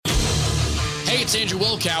Hey, it's Andrew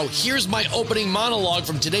Wilkow. Here's my opening monologue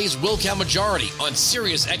from today's Wilkow Majority on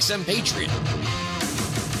Sirius XM Patriot.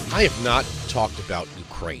 I have not talked about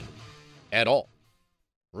Ukraine at all,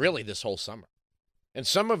 really, this whole summer. And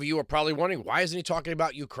some of you are probably wondering, why isn't he talking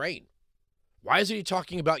about Ukraine? Why isn't he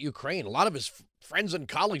talking about Ukraine? A lot of his friends and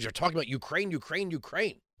colleagues are talking about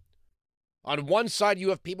Ukraine. On one side, you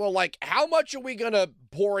have people like, how much are we going to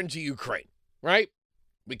pour into Ukraine, right?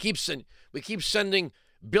 We keep sending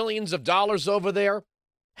billions of dollars over there.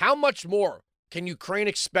 How much more can Ukraine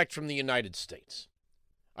expect from the United States?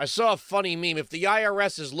 I saw a funny meme. If the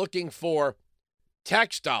IRS is looking for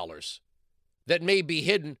tax dollars that may be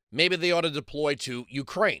hidden, maybe they ought to deploy to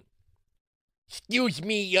Ukraine. Excuse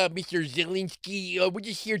me, Mr. Zelensky, we're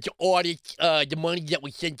just here to audit the money that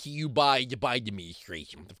was sent to you by the Biden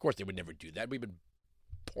administration. Of course, they would never do that. We've been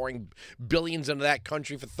pouring billions into that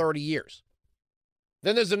country for 30 years.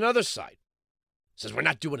 Then there's another side. It says we're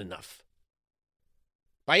not doing enough.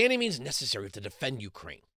 By any means necessary to defend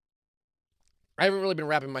Ukraine. I haven't really been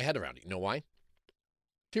wrapping my head around it. You know why?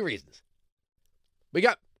 Two reasons. We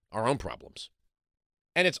got our own problems.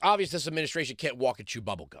 And it's obvious this administration can't walk and chew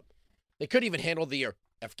bubblegum. They couldn't even handle the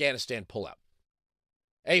Afghanistan pullout.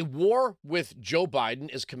 A war with Joe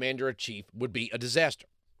Biden as commander-in-chief would be a disaster.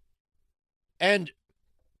 And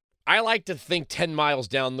I like to think 10 miles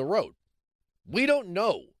down the road. We don't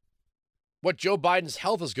know what Joe Biden's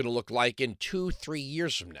health is going to look like in 2-3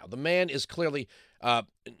 years from now. The man is clearly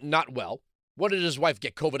not well. What, did his wife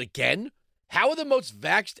get COVID again? How are the most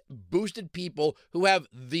vaxxed, boosted people who have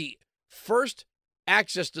the first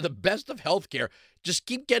access to the best of healthcare just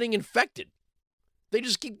keep getting infected? They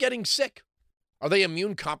just keep getting sick. Are they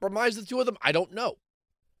immune compromised, the two of them? I don't know.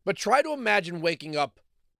 But try to imagine waking up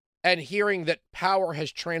and hearing that power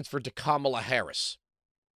has transferred to Kamala Harris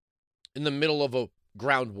in the middle of a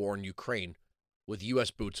ground war in Ukraine with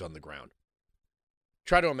U.S. boots on the ground.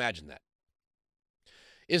 Try to imagine that.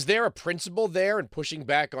 Is there a principle there in pushing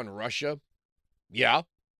back on Russia? Yeah.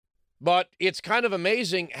 But it's kind of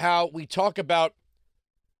amazing how we talk about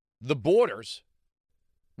the borders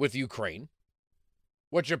with Ukraine,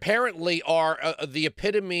 which apparently are the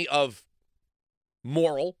epitome of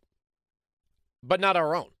moral, but not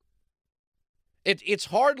our own. It's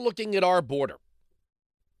hard looking at our border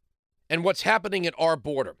and what's happening at our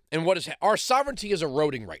border and our sovereignty is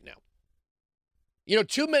eroding right now. You know,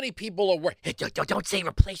 too many people are worried. Hey, don't say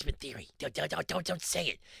replacement theory. Don't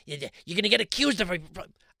say it. You're going to get accused of it.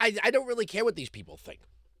 I don't really care what these people think.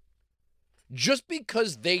 Just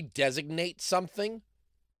because they designate something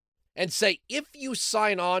and say, if you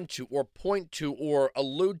sign on to or point to or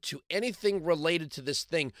allude to anything related to this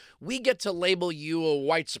thing, we get to label you a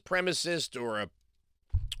white supremacist or a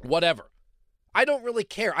whatever. I don't really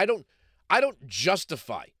care. I don't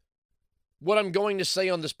justify what I'm going to say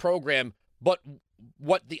on this program, but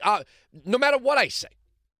no matter what I say,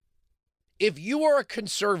 if you are a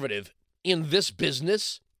conservative in this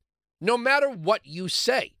business, no matter what you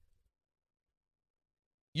say,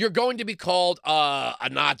 you're going to be called a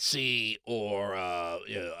Nazi or, I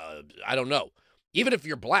don't know. Even if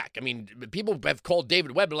you're black. I mean, people have called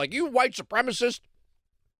David Webb, like, you white supremacist.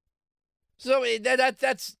 So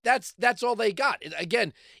that's all they got.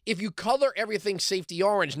 Again, if you color everything safety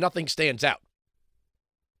orange, nothing stands out.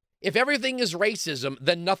 If everything is racism,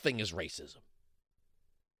 then nothing is racism.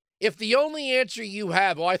 If the only answer you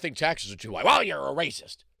have, I think taxes are too high, well, you're a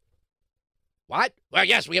racist. What? Well,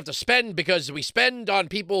 yes, we have to spend because we spend on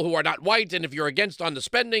people who are not white, and if you're against the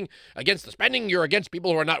spending, you're against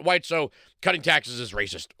people who are not white, so cutting taxes is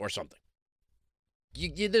racist or something.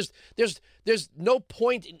 There's no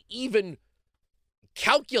point in even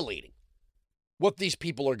calculating what these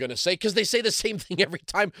people are going to say because they say the same thing every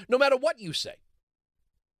time, no matter what you say.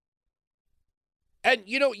 And,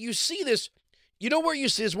 you see this, where you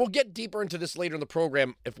see this, we'll get deeper into this later in the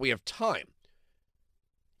program if we have time,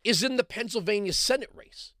 is in the Pennsylvania Senate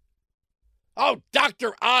race. Oh,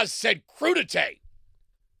 Dr. Oz said crudité.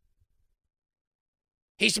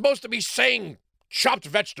 He's supposed to be saying chopped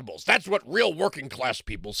vegetables. That's what real working class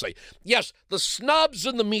people say. Yes, the snobs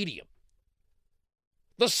in the media.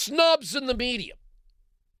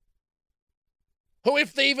 Who,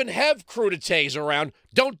 if they even have crudités around,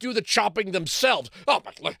 don't do the chopping themselves. Oh,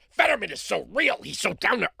 but look, Fetterman is so real. He's so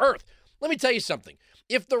down to earth. Let me tell you something.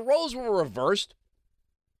 If the roles were reversed,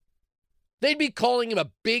 they'd be calling him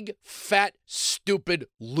a big, fat, stupid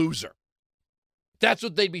loser. That's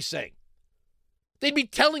what they'd be saying. They'd be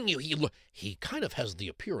telling you he kind of has the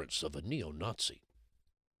appearance of a neo-Nazi.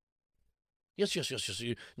 Yes.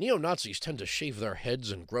 Neo-Nazis tend to shave their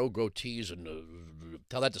heads and grow goatees and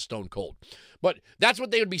tell that to Stone Cold. But that's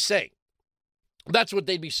what they would be saying. That's what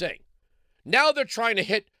they'd be saying. Now they're trying to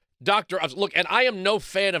hit Dr. Oz. Look, and I am no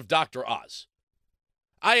fan of Dr. Oz.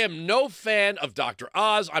 I am no fan of Dr.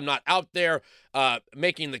 Oz. I'm not out there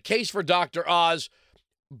making the case for Dr. Oz,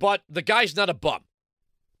 but the guy's not a bum.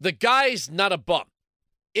 The guy's not a bum.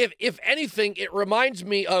 If anything, it reminds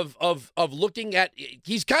me of looking at,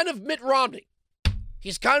 he's kind of Mitt Romney.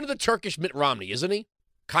 He's kind of the Turkish Mitt Romney, isn't he?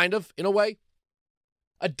 Kind of, in a way.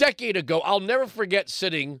 A decade ago, I'll never forget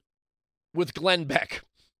sitting with Glenn Beck,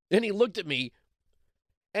 and he looked at me,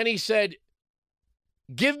 and he said,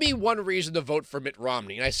 give me one reason to vote for Mitt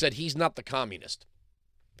Romney. And I said, he's not the communist.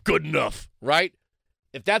 Good enough, right?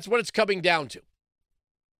 If that's what it's coming down to.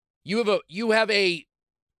 You have a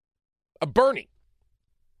Bernie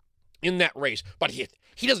in that race, but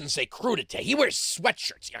he doesn't say crudité. He wears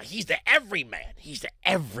sweatshirts. He's the everyman. He's the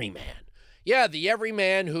everyman. Yeah, the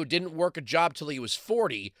everyman who didn't work a job till he was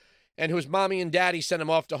 40 and whose mommy and daddy sent him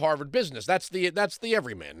off to Harvard Business. That's the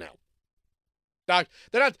everyman now.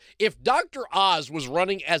 If Dr. Oz was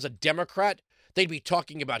running as a Democrat, they'd be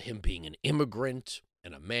talking about him being an immigrant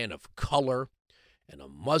and a man of color and a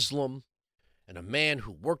Muslim and a man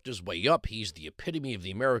who worked his way up. He's the epitome of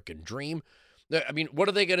the American dream. I mean, what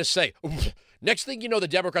are they going to say? Next thing you know, the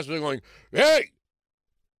Democrats will be going, hey,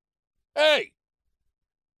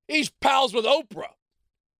 he's pals with Oprah.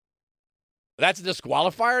 That's a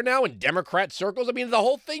disqualifier now in Democrat circles? I mean, the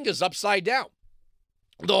whole thing is upside down.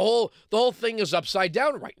 The whole thing is upside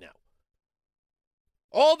down right now.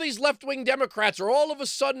 All these left-wing Democrats are all of a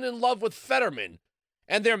sudden in love with Fetterman,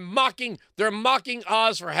 and they're mocking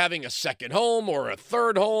Oz for having a second home or a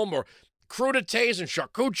third home or crudités and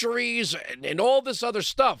charcuteries and all this other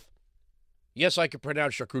stuff. Yes, I can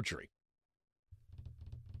pronounce charcuterie.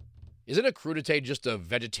 Isn't a crudité just a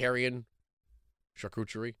vegetarian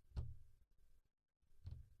charcuterie?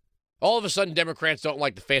 All of a sudden, Democrats don't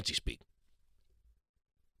like the fancy speak.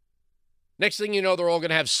 Next thing you know, they're all going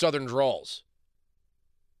to have Southern drawls.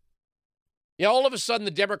 Yeah, all of a sudden,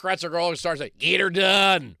 the Democrats are all going to start saying, get her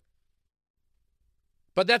done.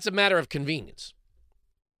 But that's a matter of convenience.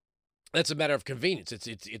 That's a matter of convenience.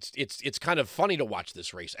 It's kind of funny to watch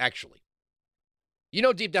this race, actually. You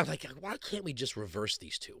know, deep down, like, why can't we just reverse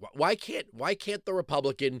these two? Why can't the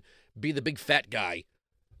Republican be the big fat guy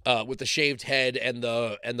with the shaved head and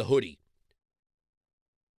the hoodie?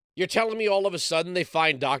 You're telling me all of a sudden they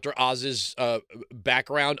find Dr. Oz's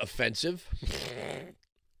background offensive?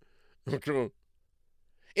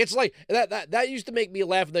 It's like that used to make me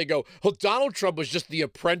laugh. And they go, "Oh, Donald Trump was just the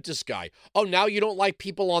apprentice guy." Oh, now you don't like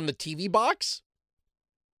people on the TV box?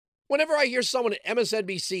 Whenever I hear someone at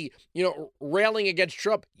MSNBC, railing against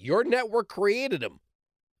Trump, your network created him.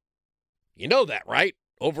 You know that, right?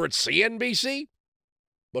 Over at CNBC?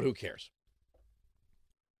 But who cares?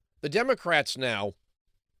 The Democrats now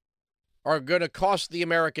are going to cost the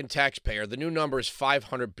American taxpayer, the new number is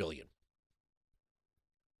 $500 billion.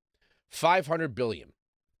 $500 billion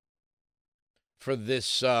for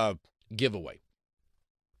this giveaway.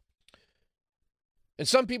 And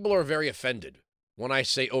some people are very offended when I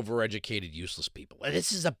say overeducated, useless people. And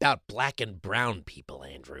this is about black and brown people,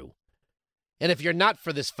 Andrew. And if you're not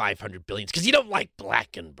for this $500 billion, it's because you don't like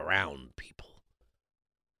black and brown people.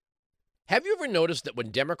 Have you ever noticed that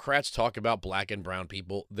when Democrats talk about black and brown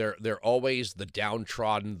people, they're always the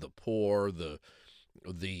downtrodden, the poor, the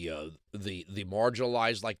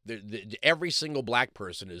marginalized? Like every single black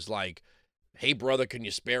person is like, "Hey, brother, can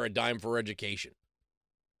you spare a dime for education?"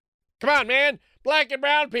 Come on, man. Black and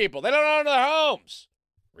brown people, they don't own their homes.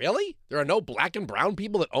 Really? There are no black and brown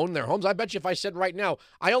people that own their homes? I bet you if I said right now,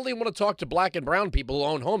 I only want to talk to black and brown people who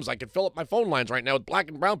own homes, I could fill up my phone lines right now with black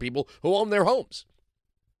and brown people who own their homes.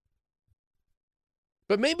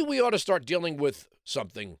 But maybe we ought to start dealing with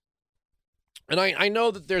something. And I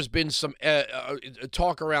know that there's been some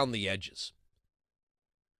talk around the edges.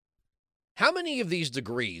 How many of these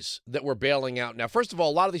degrees that we're bailing out now? First of all,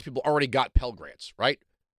 a lot of these people already got Pell Grants, right?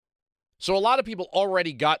 So a lot of people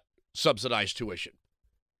already got subsidized tuition.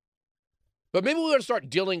 But maybe we ought to start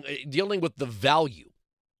dealing with the value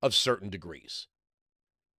of certain degrees.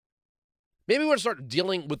 Maybe we ought to start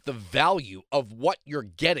dealing with the value of what you're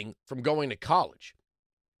getting from going to college.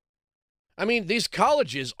 I mean, these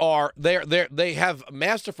colleges they have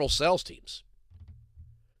masterful sales teams.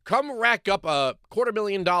 Come rack up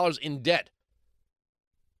 $250,000 in debt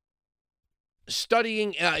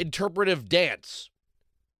studying interpretive dance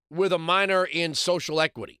with a minor in social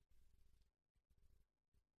equity.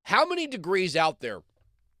 How many degrees out there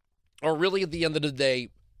are really, at the end of the day,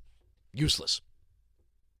 useless?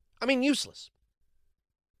 I mean, useless.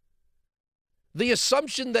 The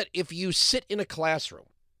assumption that if you sit in a classroom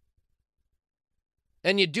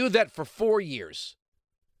and you do that for 4 years,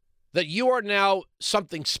 that you are now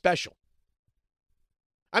something special.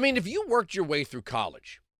 I mean, if you worked your way through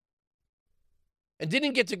college and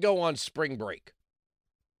didn't get to go on spring break,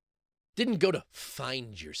 didn't go to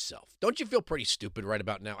find yourself, don't you feel pretty stupid right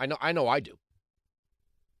about now? I know I do.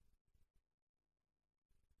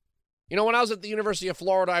 You know, when I was at the University of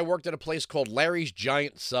Florida, I worked at a place called Larry's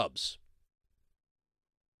Giant Subs,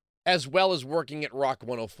 as well as working at Rock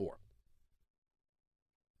 104.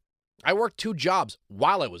 I worked 2 jobs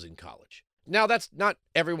while I was in college. Now, that's not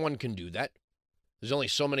everyone can do that. There's only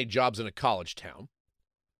so many jobs in a college town.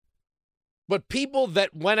 But people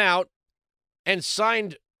that went out and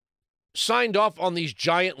signed off on these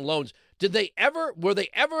giant loans, were they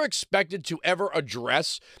ever expected to ever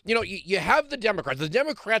address? You know, you have the Democrats. The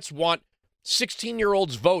Democrats want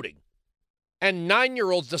 16-year-olds voting and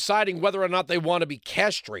 9-year-olds deciding whether or not they want to be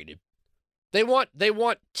castrated. They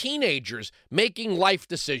want teenagers making life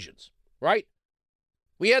decisions, right?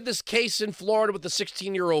 We had this case in Florida with the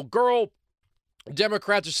 16-year-old girl.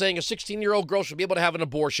 Democrats are saying a 16-year-old girl should be able to have an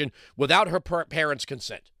abortion without her parents'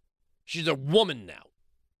 consent. She's a woman now.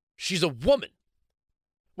 She's a woman.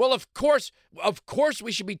 Well, of course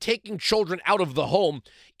we should be taking children out of the home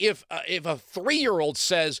if a 3-year-old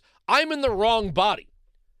says, I'm in the wrong body.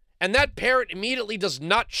 And that parent immediately does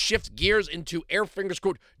not shift gears into air fingers,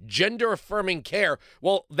 quote, gender-affirming care.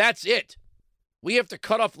 Well, that's it. We have to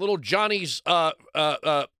cut off little Johnny's boy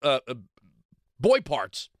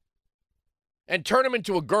parts and turn him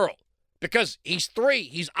into a girl because he's 3.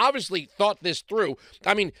 He's obviously thought this through.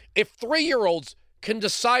 I mean, if 3-year-olds can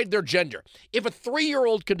decide their gender, if a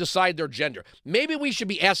 3-year-old can decide their gender, maybe we should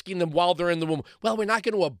be asking them while they're in the womb, well, we're not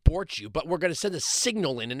going to abort you, but we're going to send a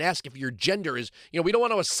signal in and ask if your gender is, we don't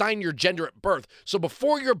want to assign your gender at birth. So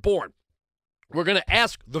before you're born, we're going to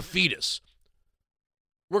ask the fetus.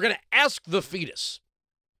 We're going to ask the fetus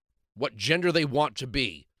what gender they want to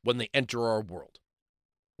be when they enter our world.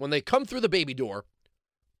 When they come through the baby door,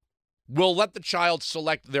 we'll let the child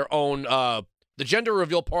select their own, the gender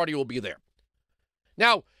reveal party will be there.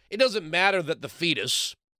 Now, it doesn't matter that the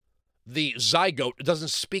fetus, the zygote, doesn't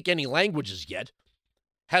speak any languages yet,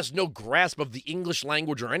 has no grasp of the English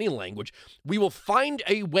language or any language. We will find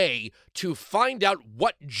a way to find out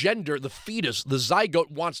what gender the fetus, the zygote,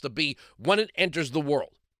 wants to be when it enters the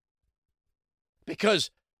world. Because,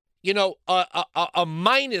 a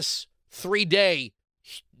minus 3-day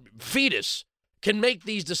fetus can make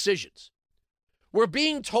these decisions. We're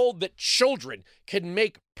being told that children can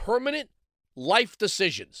make permanent life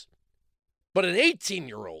decisions, but an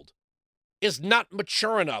 18-year-old is not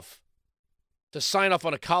mature enough to sign off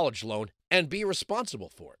on a college loan and be responsible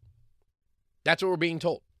for it. That's what we're being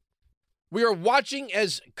told. We are watching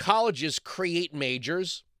as colleges create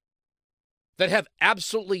majors that have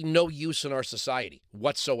absolutely no use in our society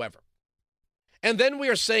whatsoever. And then we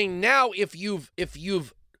are saying now if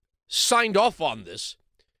you've signed off on this,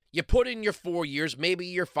 you put in your 4 years, maybe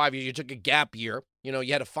your 5 years, you took a gap year, you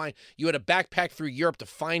had to backpack through Europe to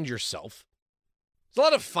find yourself. There's a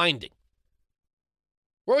lot of finding.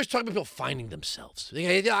 We're always talking about people finding themselves. I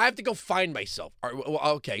have to go find myself.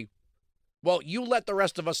 Okay. Well, you let the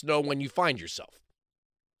rest of us know when you find yourself.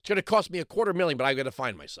 It's going to cost me $250,000, but I've got to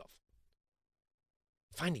find myself.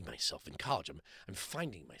 Finding myself in college. I'm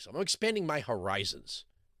finding myself. I'm expanding my horizons.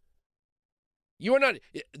 You are not,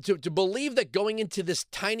 to believe that going into this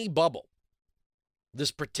tiny bubble,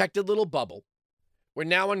 this protected little bubble, where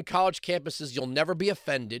now on college campuses you'll never be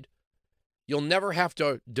offended, you'll never have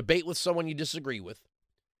to debate with someone you disagree with,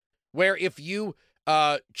 where if you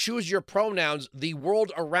choose your pronouns, the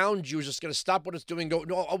world around you is just going to stop what it's doing and go,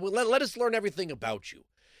 no, let us learn everything about you.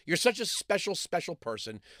 You're such a special, special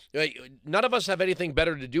person. None of us have anything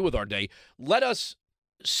better to do with our day. Let us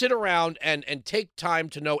sit around and take time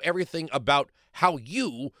to know everything about how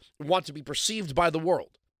you want to be perceived by the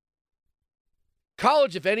world.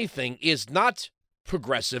 College, if anything, is not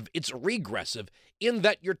progressive, it's regressive in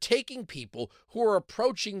that you're taking people who are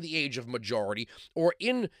approaching the age of majority or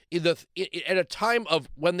at a time of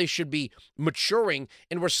when they should be maturing,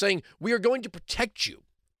 and we're saying, we are going to protect you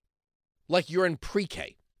like you're in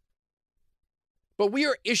pre-K. But we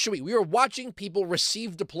are watching people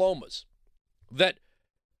receive diplomas that,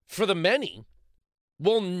 for the many,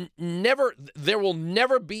 there will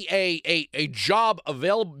never be a job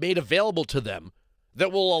made available to them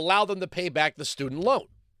that will allow them to pay back the student loan.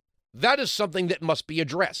 That is something that must be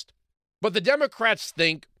addressed. But the Democrats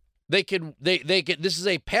think they can this is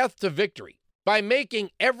a path to victory by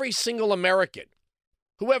making every single American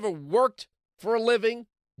who ever worked for a living,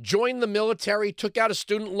 joined the military, took out a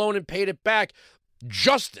student loan and paid it back.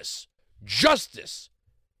 Justice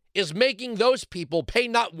is making those people pay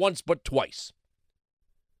not once but twice.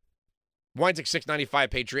 Weinzig 695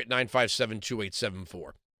 Patriot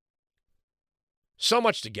 957-2874. So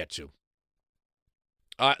much to get to.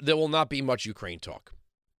 There will not be much Ukraine talk.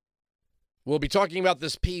 We'll be talking about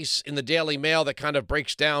this piece in the Daily Mail that kind of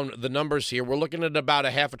breaks down the numbers here. We're looking at about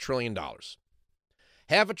 $500 billion.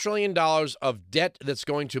 $500 billion of debt that's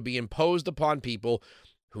going to be imposed upon people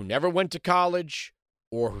who never went to college,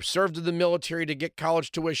 or who served in the military to get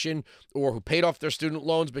college tuition, or who paid off their student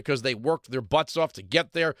loans because they worked their butts off to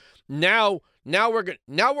get there. Now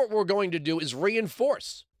what we're going to do is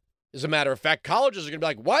reinforce. As a matter of fact, colleges are going to be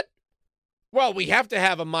like, what? Well, we have to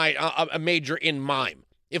have a major in mime.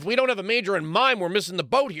 If we don't have a major in mime, we're missing the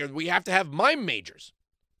boat here. We have to have mime majors.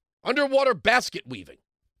 Underwater basket weaving.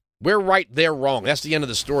 We're right, they're wrong. That's the end of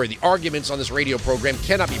the story. The arguments on this radio program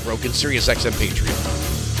cannot be broken. Sirius XM Patriot.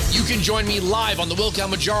 You can join me live on the Will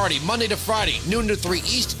Count Majority, Monday to Friday, noon to 3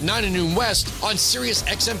 East, 9 to noon West, on Sirius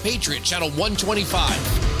XM Patriot, channel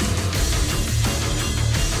 125.